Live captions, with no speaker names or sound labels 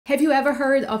Have you ever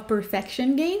heard of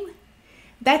perfection game?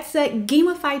 That's a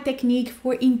gamified technique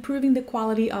for improving the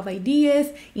quality of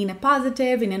ideas in a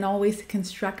positive and an always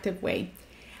constructive way.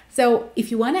 So if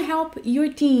you want to help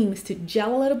your teams to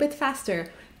gel a little bit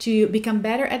faster, to become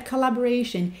better at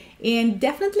collaboration, and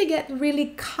definitely get really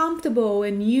comfortable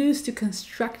and used to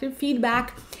constructive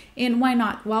feedback, and why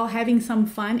not, while having some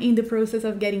fun in the process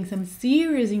of getting some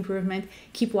serious improvement,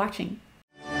 keep watching.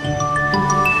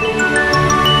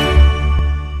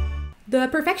 The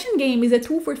perfection game is a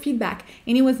tool for feedback,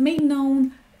 and it was made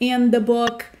known in the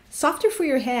book Software for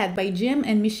Your Head by Jim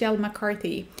and Michelle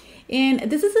McCarthy. And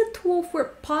this is a tool for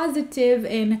positive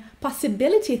and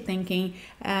possibility thinking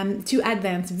to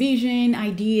advance vision,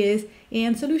 ideas,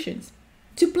 and solutions.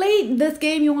 To play this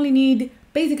game, you only need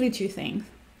basically two things.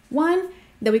 One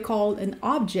that we call an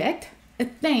object, a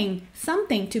thing,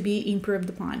 something to be improved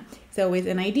upon. So it's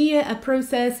an idea, a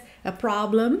process, a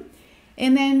problem.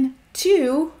 And then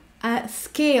two, a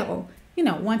scale,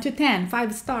 1 to 10,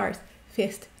 5 stars,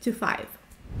 fist to 5.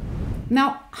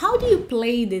 Now, how do you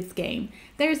play this game?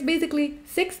 There's basically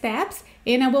 6 steps,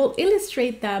 and I will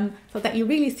illustrate them so that you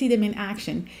really see them in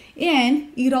action.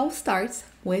 And it all starts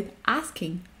with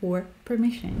asking for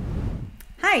permission.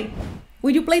 Hi,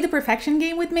 would you play the perfection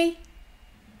game with me?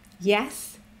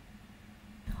 Yes?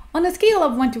 On a scale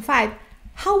of 1 to 5,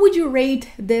 how would you rate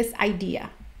this idea?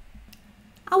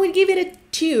 I would give it a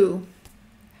 2.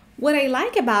 What I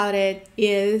like about it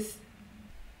is,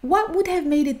 what would have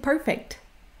made it perfect?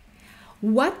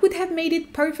 What would have made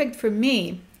it perfect for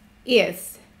me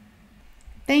is,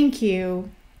 thank you.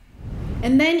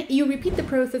 And then you repeat the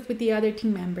process with the other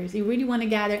team members. You really want to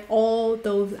gather all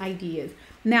those ideas.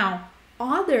 Now,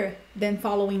 other than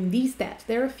following these steps,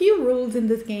 there are a few rules in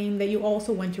this game that you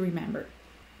also want to remember.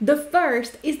 The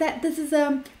first is that this is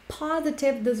a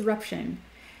positive disruption.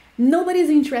 Nobody's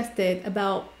interested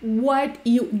about what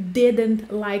you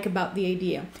didn't like about the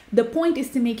idea. The point is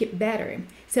to make it better.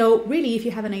 So really, if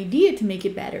you have an idea to make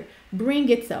it better, bring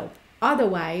it so.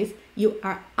 Otherwise, you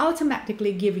are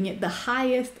automatically giving it the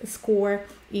highest score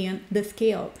in the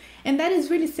scale. And that is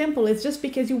really simple. It's just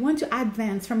because you want to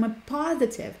advance from a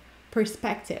positive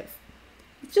perspective.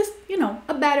 It's just,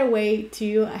 a better way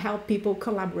to help people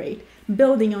collaborate,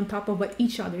 building on top of what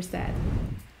each other said.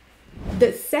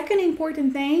 The second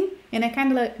important thing, and I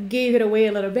kind of gave it away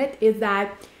a little bit, is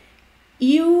that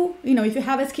if you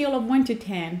have a scale of 1 to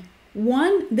 10,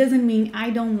 1 doesn't mean I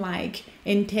don't like,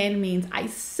 and 10 means I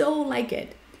so like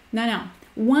it. No.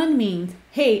 1 means,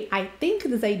 hey, I think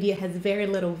this idea has very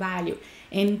little value.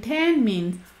 And 10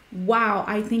 means, wow,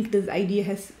 I think this idea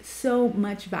has so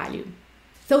much value.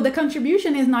 So the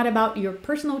contribution is not about your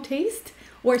personal taste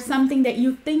or something that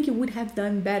you think you would have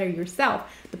done better yourself.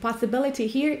 The possibility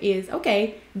here is,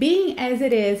 okay, being as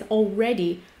it is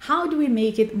already, how do we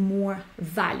make it more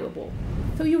valuable?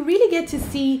 So you really get to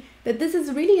see that this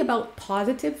is really about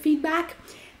positive feedback.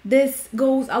 This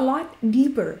goes a lot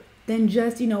deeper than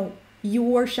just,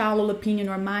 your shallow opinion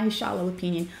or my shallow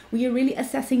opinion. We are really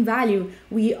assessing value.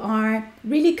 We are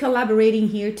really collaborating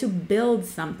here to build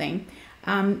something.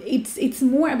 It's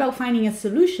more about finding a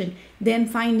solution than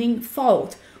finding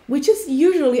fault, which is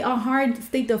usually a hard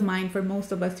state of mind for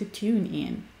most of us to tune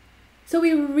in. So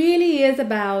it really is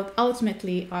about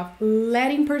ultimately of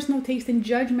letting personal taste and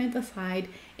judgment aside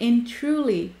and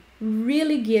truly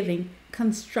really giving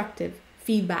constructive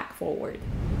feedback forward.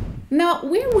 Now,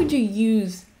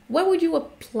 what would you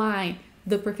apply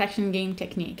the perfection game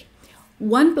technique?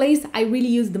 One place I really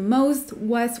used the most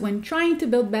was when trying to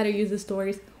build better user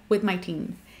stories with my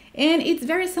team. And it's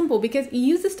very simple because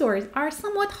user stories are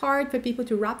somewhat hard for people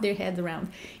to wrap their heads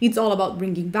around. It's all about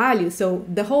bringing value, so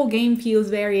the whole game feels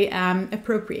very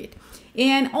appropriate.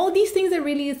 And all these things are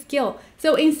really a skill.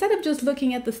 So instead of just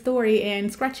looking at the story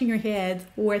and scratching your head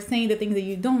or saying the things that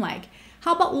you don't like,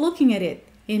 how about looking at it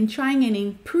and trying and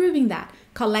improving that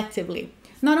collectively?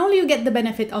 Not only you get the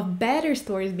benefit of better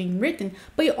stories being written,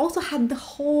 but you also have the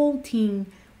whole team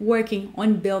working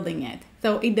on building it.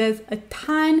 So it does a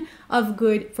ton of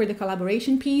good for the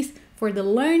collaboration piece, for the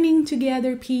learning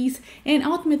together piece, and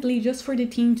ultimately just for the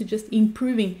team to just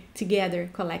improving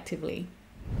together collectively.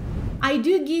 I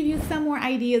do give you some more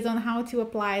ideas on how to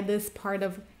apply this part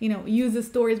of, user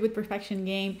stories with perfection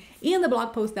game in the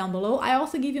blog post down below. I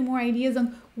also give you more ideas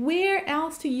on where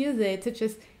else to use it, such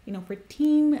as, for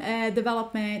team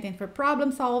development and for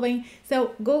problem solving.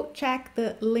 So go check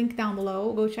the link down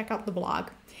below, go check out the blog.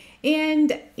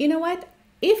 And you know what?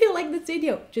 If you like this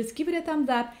video, just give it a thumbs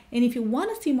up. And if you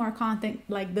want to see more content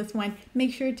like this one,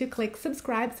 make sure to click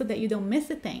subscribe so that you don't miss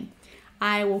a thing.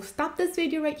 I will stop this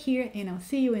video right here and I'll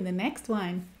see you in the next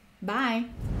one. Bye.